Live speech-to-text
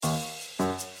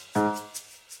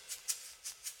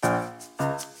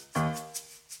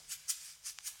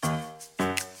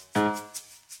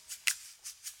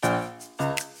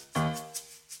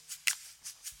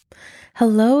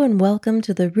Hello and welcome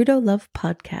to the Rudo Love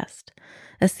Podcast,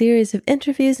 a series of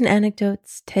interviews and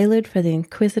anecdotes tailored for the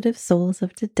inquisitive souls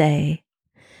of today.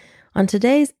 On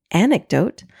today's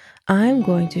anecdote, I'm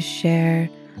going to share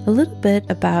a little bit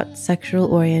about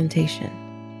sexual orientation.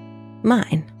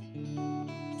 Mine.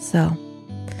 So,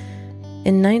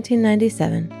 in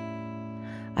 1997,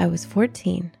 I was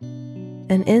 14,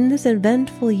 and in this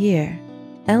eventful year,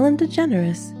 Ellen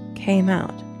DeGeneres came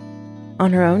out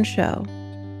on her own show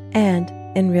and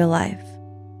in real life.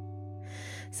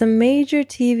 Some major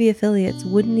TV affiliates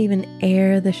wouldn't even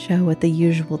air the show at the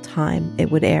usual time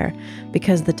it would air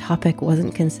because the topic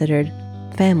wasn't considered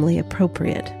family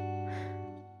appropriate.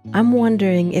 I'm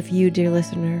wondering if you, dear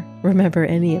listener, remember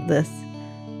any of this.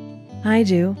 I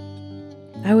do.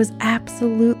 I was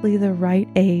absolutely the right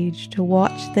age to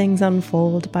watch things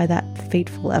unfold by that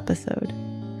fateful episode.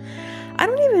 I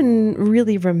don't even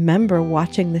really remember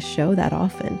watching the show that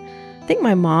often. I think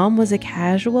my mom was a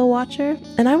casual watcher,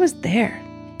 and I was there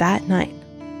that night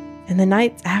and the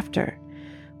nights after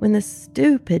when the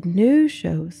stupid news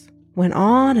shows went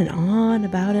on and on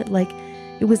about it like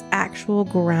it was actual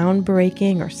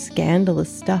groundbreaking or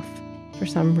scandalous stuff for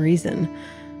some reason.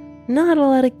 Not a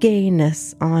lot of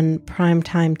gayness on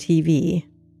primetime TV.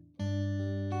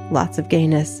 Lots of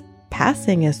gayness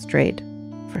passing as straight,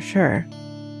 for sure.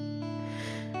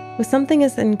 With something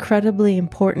as incredibly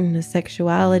important as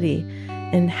sexuality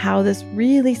and how this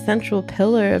really central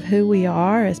pillar of who we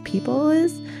are as people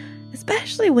is,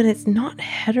 especially when it's not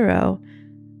hetero,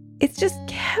 it's just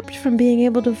kept from being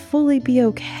able to fully be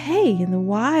okay in the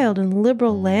wild and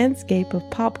liberal landscape of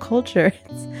pop culture.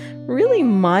 It's really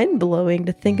mind-blowing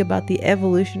to think about the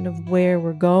evolution of where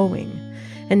we're going.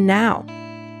 And now,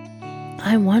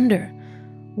 I wonder,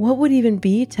 what would even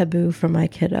be taboo for my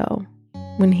kiddo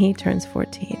when he turns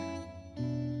 14?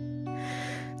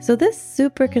 So this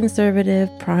super conservative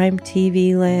prime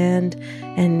TV land,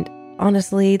 and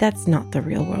honestly, that's not the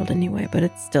real world anyway, but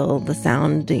it's still the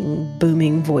sounding,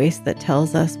 booming voice that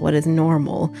tells us what is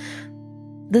normal.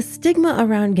 The stigma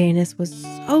around gayness was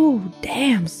so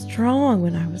damn strong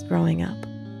when I was growing up.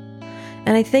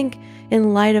 And I think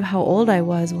in light of how old I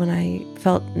was when I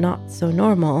felt not so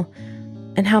normal,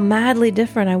 and how madly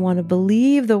different I want to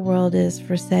believe the world is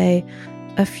for, say,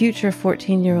 a future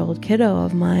 14-year-old kiddo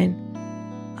of mine,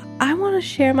 I want to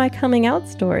share my coming out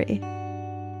story.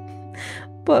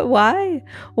 But why?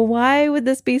 Why would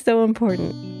this be so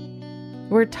important?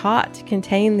 We're taught to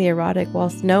contain the erotic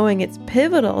whilst knowing it's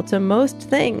pivotal to most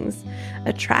things.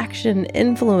 Attraction,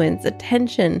 influence,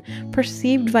 attention,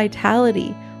 perceived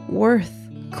vitality, worth,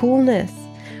 coolness.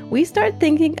 We start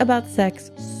thinking about sex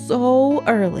so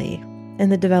early in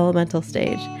the developmental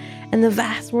stage. And the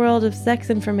vast world of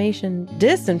sex information,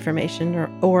 disinformation,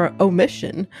 or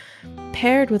omission,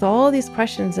 paired with all these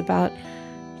questions about,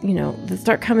 that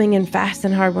start coming in fast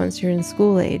and hard once you're in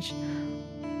school age.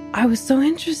 I was so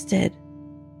interested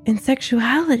in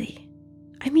sexuality.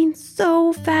 I mean,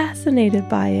 so fascinated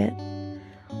by it.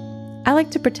 I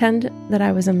like to pretend that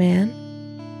I was a man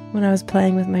when I was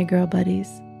playing with my girl buddies.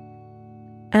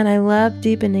 And I love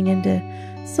deepening into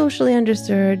socially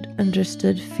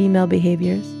understood female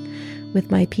behaviors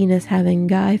with my penis having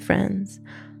guy friends.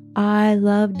 I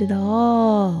loved it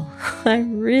all. I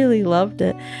really loved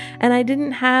it. And I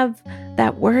didn't have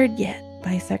that word yet,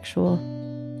 bisexual.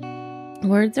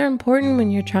 Words are important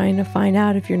when you're trying to find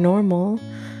out if you're normal.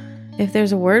 If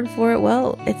there's a word for it,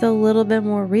 well, it's a little bit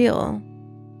more real.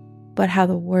 But how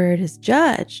the word is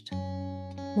judged,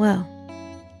 well,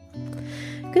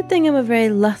 good thing I'm a very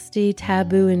lusty,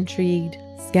 taboo, intrigued,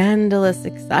 scandalous,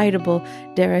 excitable,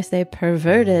 dare I say,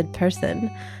 perverted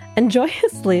person. And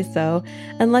joyously so.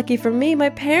 And lucky for me, my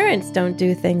parents don't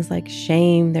do things like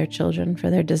shame their children for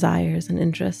their desires and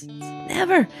interests.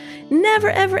 Never,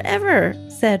 ever, ever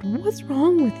said, "What's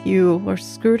wrong with you?" or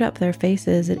screwed up their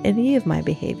faces at any of my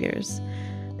behaviors.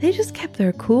 They just kept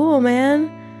their cool, man.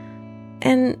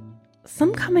 And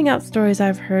some coming out stories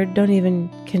I've heard don't even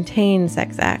contain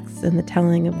sex acts in the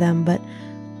telling of them, but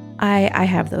I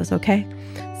have those, okay?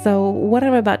 So what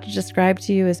I'm about to describe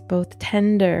to you is both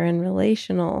tender and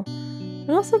relational, and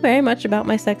also very much about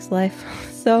my sex life.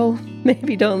 So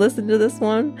maybe don't listen to this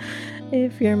one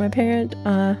if you're my parent,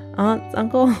 aunt,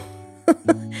 uncle.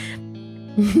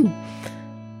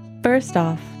 First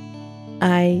off,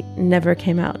 I never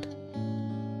came out.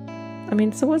 I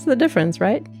mean, so what's the difference,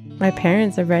 right? My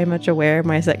parents are very much aware of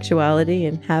my sexuality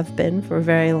and have been for a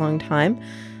very long time.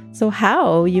 So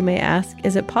how, you may ask,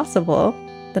 is it possible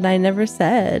that I never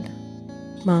said,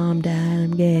 "Mom, Dad,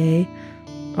 I'm gay,"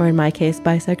 or in my case,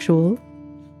 bisexual?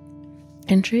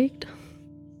 Intrigued?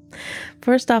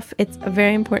 First off, it's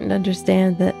very important to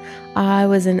understand that I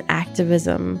was in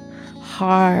activism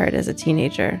hard as a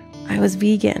teenager. I was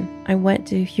vegan. I went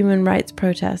to human rights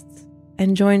protests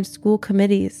and joined school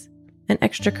committees and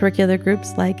extracurricular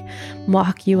groups like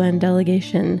mock UN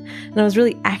delegation. And I was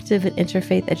really active in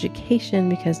interfaith education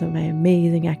because of my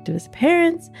amazing activist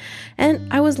parents.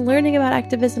 And I was learning about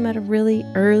activism at a really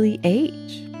early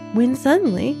age when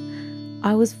suddenly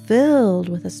I was filled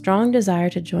with a strong desire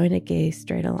to join a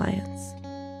gay-straight alliance.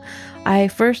 I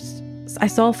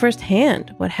saw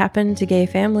firsthand what happened to gay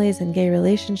families and gay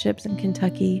relationships in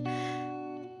Kentucky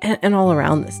and all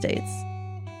around the states.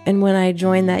 And when I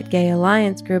joined that gay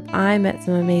alliance group, I met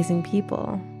some amazing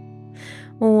people,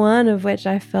 one of which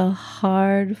I fell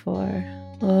hard for.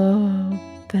 Oh,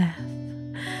 Beth.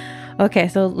 Okay,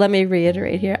 so let me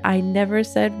reiterate here. I never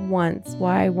said once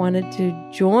why I wanted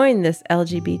to join this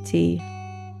LGBT.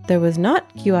 There was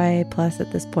not QIA plus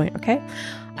at this point, okay?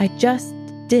 I just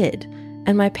did.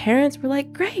 And my parents were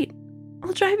like, great,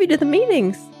 I'll drive you to the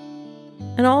meetings.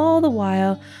 And all the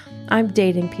while, I'm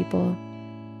dating people.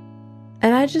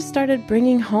 And I just started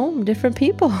bringing home different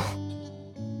people.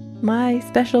 My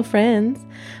special friends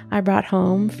I brought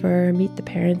home for Meet the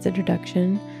Parents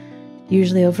introduction,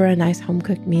 usually over a nice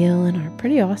home-cooked meal in our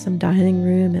pretty awesome dining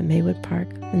room at Maywood Park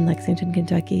in Lexington,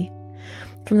 Kentucky.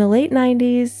 From the late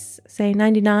 90s, say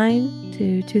 99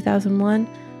 to 2001,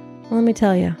 well, let me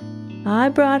tell you, I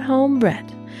brought home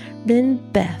Brett, then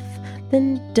Beth,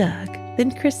 then Doug,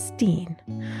 then Christine.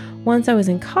 Once I was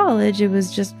in college, it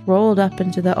was just rolled up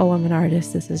into the, oh, I'm an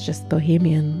artist, this is just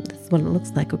bohemian, this is what it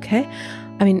looks like, okay?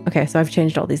 So I've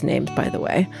changed all these names, by the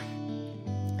way.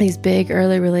 These big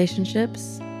early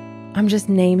relationships, I'm just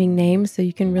naming names so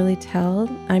you can really tell,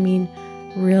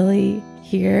 really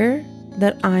hear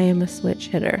that I am a switch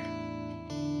hitter.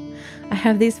 I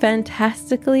have these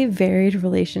fantastically varied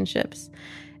relationships,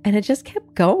 and it just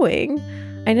kept going.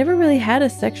 I never really had a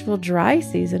sexual dry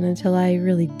season until I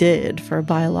really did for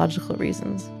biological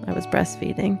reasons. I was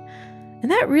breastfeeding,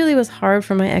 and that really was hard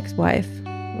for my ex-wife.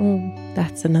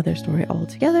 That's another story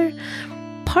altogether.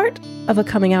 Part of a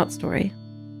coming out story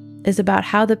is about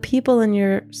how the people in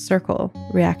your circle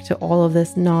react to all of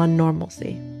this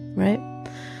non-normalcy, right?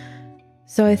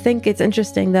 So I think it's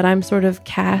interesting that I'm sort of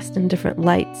cast in different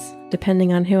lights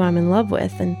depending on who I'm in love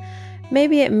with, and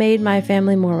maybe it made my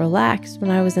family more relaxed when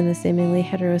I was in a seemingly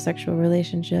heterosexual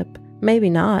relationship. Maybe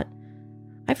not.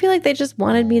 I feel like they just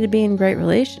wanted me to be in great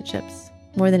relationships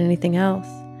more than anything else.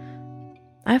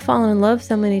 I've fallen in love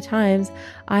so many times,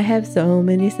 I have so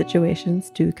many situations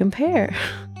to compare.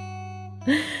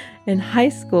 In high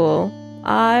school,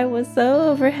 I was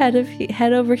so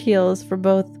head over heels for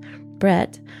both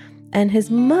Brett and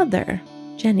his mother,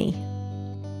 Jenny.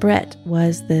 Brett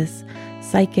was this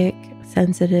psychic,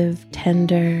 sensitive,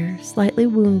 tender, slightly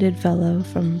wounded fellow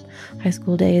from high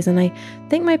school days, and I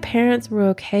think my parents were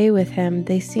okay with him.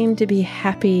 They seemed to be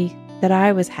happy that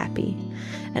I was happy.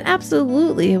 And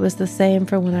absolutely, it was the same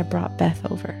for when I brought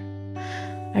Beth over.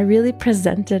 I really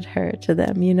presented her to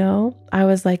them, you know? I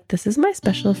was like, this is my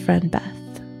special friend, Beth.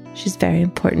 She's very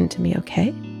important to me,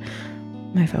 okay?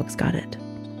 My folks got it.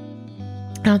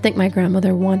 I don't think my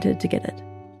grandmother wanted to get it,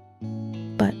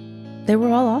 but they were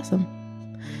all awesome.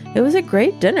 It was a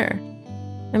great dinner.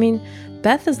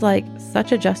 Beth is like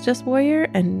such a justice warrior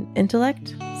and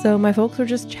intellect, so my folks were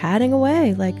just chatting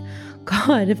away like,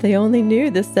 God, if they only knew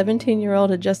this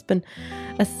 17-year-old had just been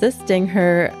assisting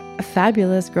her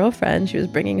fabulous girlfriend she was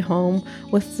bringing home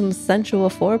with some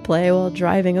sensual foreplay while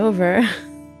driving over.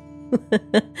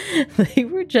 They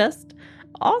were just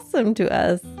awesome to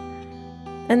us.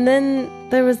 And then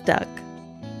there was Doug.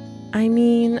 I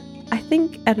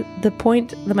think at the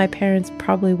point that my parents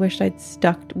probably wished I'd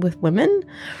stuck with women,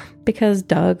 because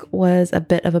Doug was a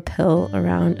bit of a pill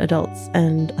around adults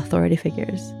and authority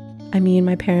figures.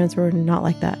 My parents were not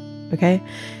like that, okay?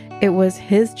 It was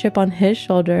his chip on his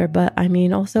shoulder, but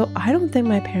also, I don't think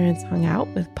my parents hung out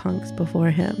with punks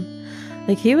before him.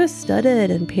 Like, he was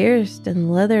studded and pierced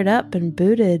and leathered up and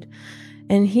booted,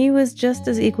 and he was just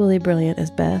as equally brilliant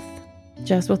as Beth,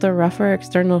 just with a rougher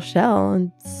external shell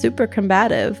and super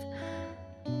combative.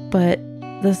 But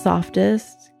the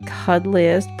softest,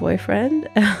 cuddliest boyfriend.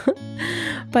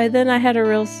 By then I had a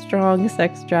real strong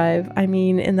sex drive.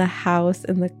 In the house,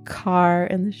 in the car,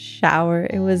 in the shower.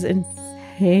 It was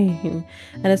insane.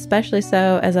 And especially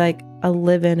so as like a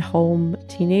live-in home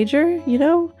teenager, you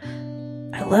know?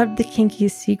 I loved the kinky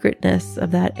secretness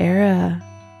of that era.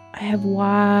 I have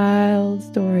wild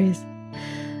stories.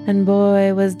 And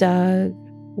boy, was Doug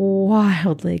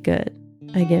wildly good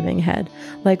at giving head.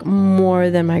 Like, more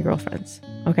than my girlfriends,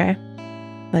 okay?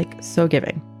 Like, so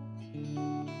giving.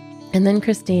 And then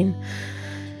Christine.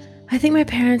 I think my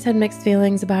parents had mixed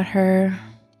feelings about her.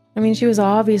 I mean, she was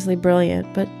obviously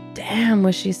brilliant, but damn,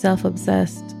 was she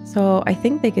self-obsessed. So I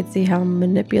think they could see how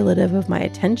manipulative of my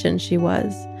attention she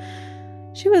was.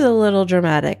 She was a little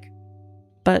dramatic,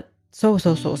 but so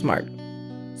smart,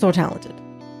 so talented.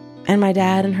 And my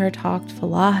dad and her talked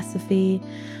philosophy.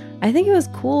 I think it was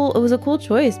cool. It was a cool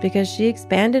choice because she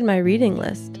expanded my reading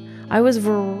list. I was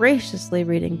voraciously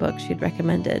reading books she'd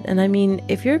recommended. And I mean,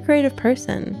 if you're a creative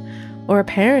person or a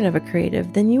parent of a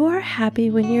creative, then you are happy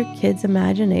when your kid's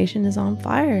imagination is on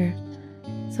fire.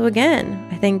 So again,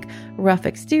 I think rough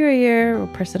exterior or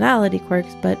personality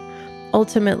quirks, but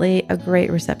ultimately a great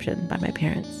reception by my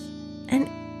parents. And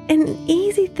an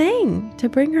easy thing to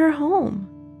bring her home.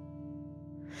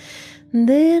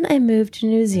 Then I moved to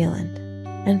New Zealand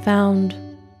and found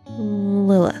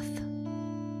Lilith.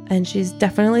 And she's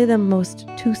definitely the most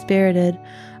two-spirited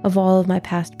of all of my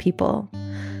past people.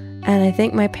 And I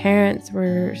think my parents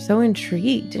were so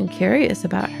intrigued and curious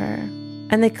about her.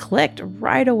 And they clicked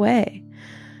right away.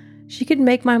 She could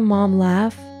make my mom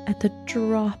laugh at the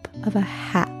drop of a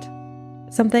hat.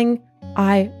 Something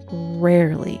I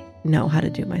rarely know how to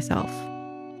do myself.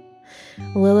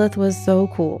 Lilith was so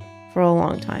cool for a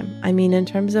long time. I mean, in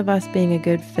terms of us being a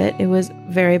good fit, it was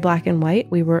very black and white.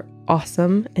 We were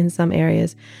awesome in some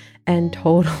areas and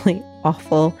totally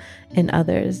awful in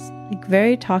others. Like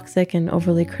very toxic and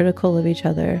overly critical of each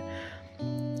other.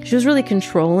 She was really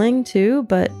controlling too,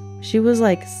 but she was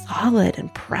like solid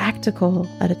and practical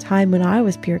at a time when I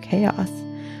was pure chaos.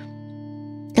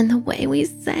 And the way we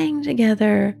sang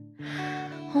together,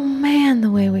 oh man,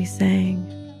 the way we sang.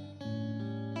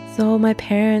 So my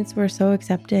parents were so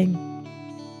accepting.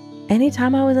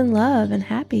 Anytime I was in love and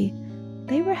happy,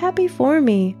 they were happy for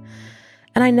me.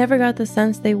 And I never got the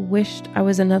sense they wished I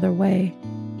was another way.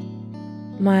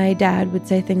 My dad would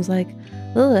say things like,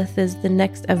 Lilith is the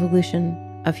next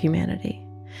evolution of humanity.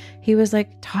 He was like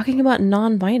talking about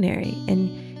non-binary, and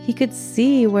he could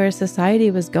see where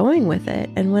society was going with it.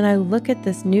 And when I look at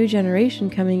this new generation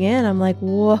coming in, I'm like,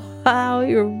 wow,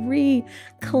 you're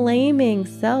reclaiming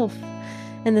self.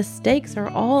 And the stakes are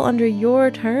all under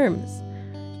your terms.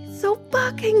 It's so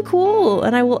fucking cool.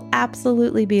 And I will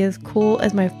absolutely be as cool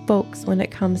as my folks when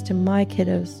it comes to my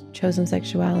kiddo's chosen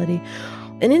sexuality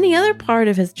and any other part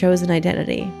of his chosen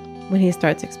identity when he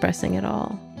starts expressing it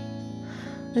all.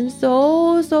 I'm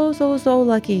so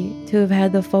lucky to have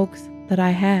had the folks that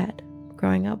I had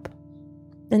growing up.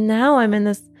 And now I'm in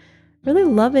this really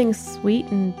loving, sweet,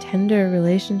 and tender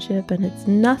relationship, and it's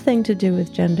nothing to do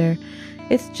with gender.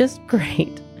 It's just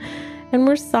great. And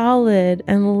we're solid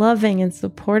and loving and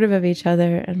supportive of each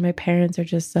other. And my parents are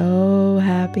just so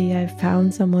happy I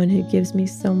found someone who gives me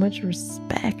so much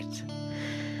respect.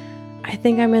 I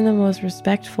think I'm in the most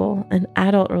respectful and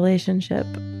adult relationship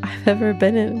I've ever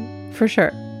been in, for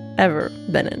sure, ever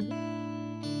been in.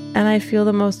 And I feel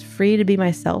the most free to be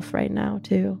myself right now,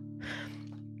 too.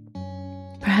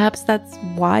 Perhaps that's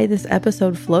why this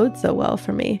episode flowed so well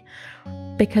for me,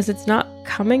 because it's not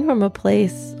coming from a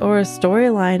place or a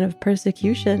storyline of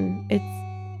persecution.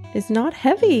 It's not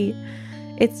heavy.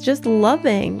 It's just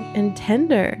loving and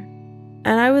tender.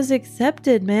 And I was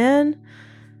accepted, man.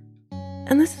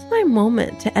 And this is my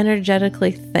moment to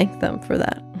energetically thank them for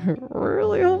that. I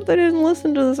really hope they didn't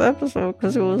listen to this episode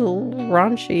because it was a little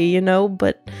raunchy,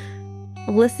 but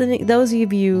listening, those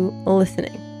of you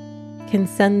listening can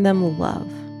send them love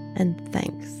and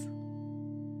thanks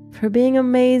for being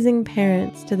amazing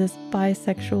parents to this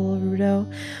bisexual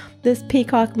Rudo, this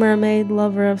peacock mermaid,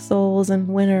 lover of souls and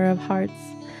winner of hearts.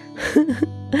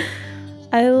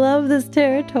 I love this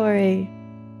territory.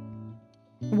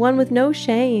 One with no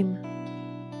shame,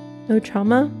 no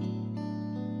trauma.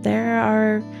 There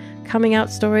are coming out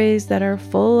stories that are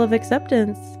full of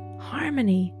acceptance,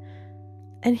 harmony.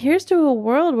 And here's to a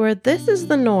world where this is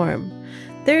the norm.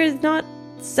 There is not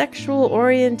sexual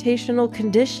orientational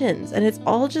conditions, and it's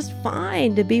all just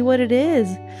fine to be what it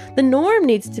is. The norm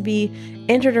needs to be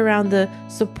entered around the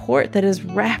support that is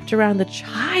wrapped around the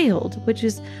child, which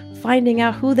is finding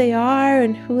out who they are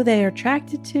and who they are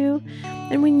attracted to.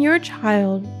 And when your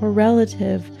child or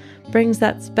relative brings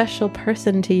that special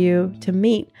person to you to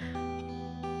meet,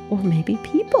 or maybe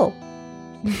people,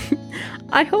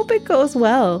 I hope it goes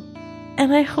well.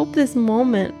 And I hope this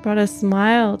moment brought a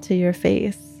smile to your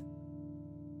face.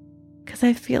 Because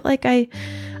I feel like I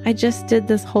just did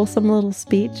this wholesome little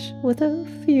speech with a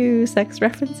few sex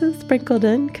references sprinkled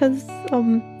in, because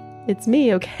it's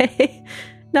me, okay?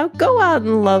 Now go out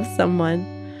and love someone.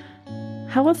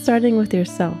 How about starting with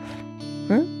yourself?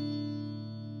 Huh?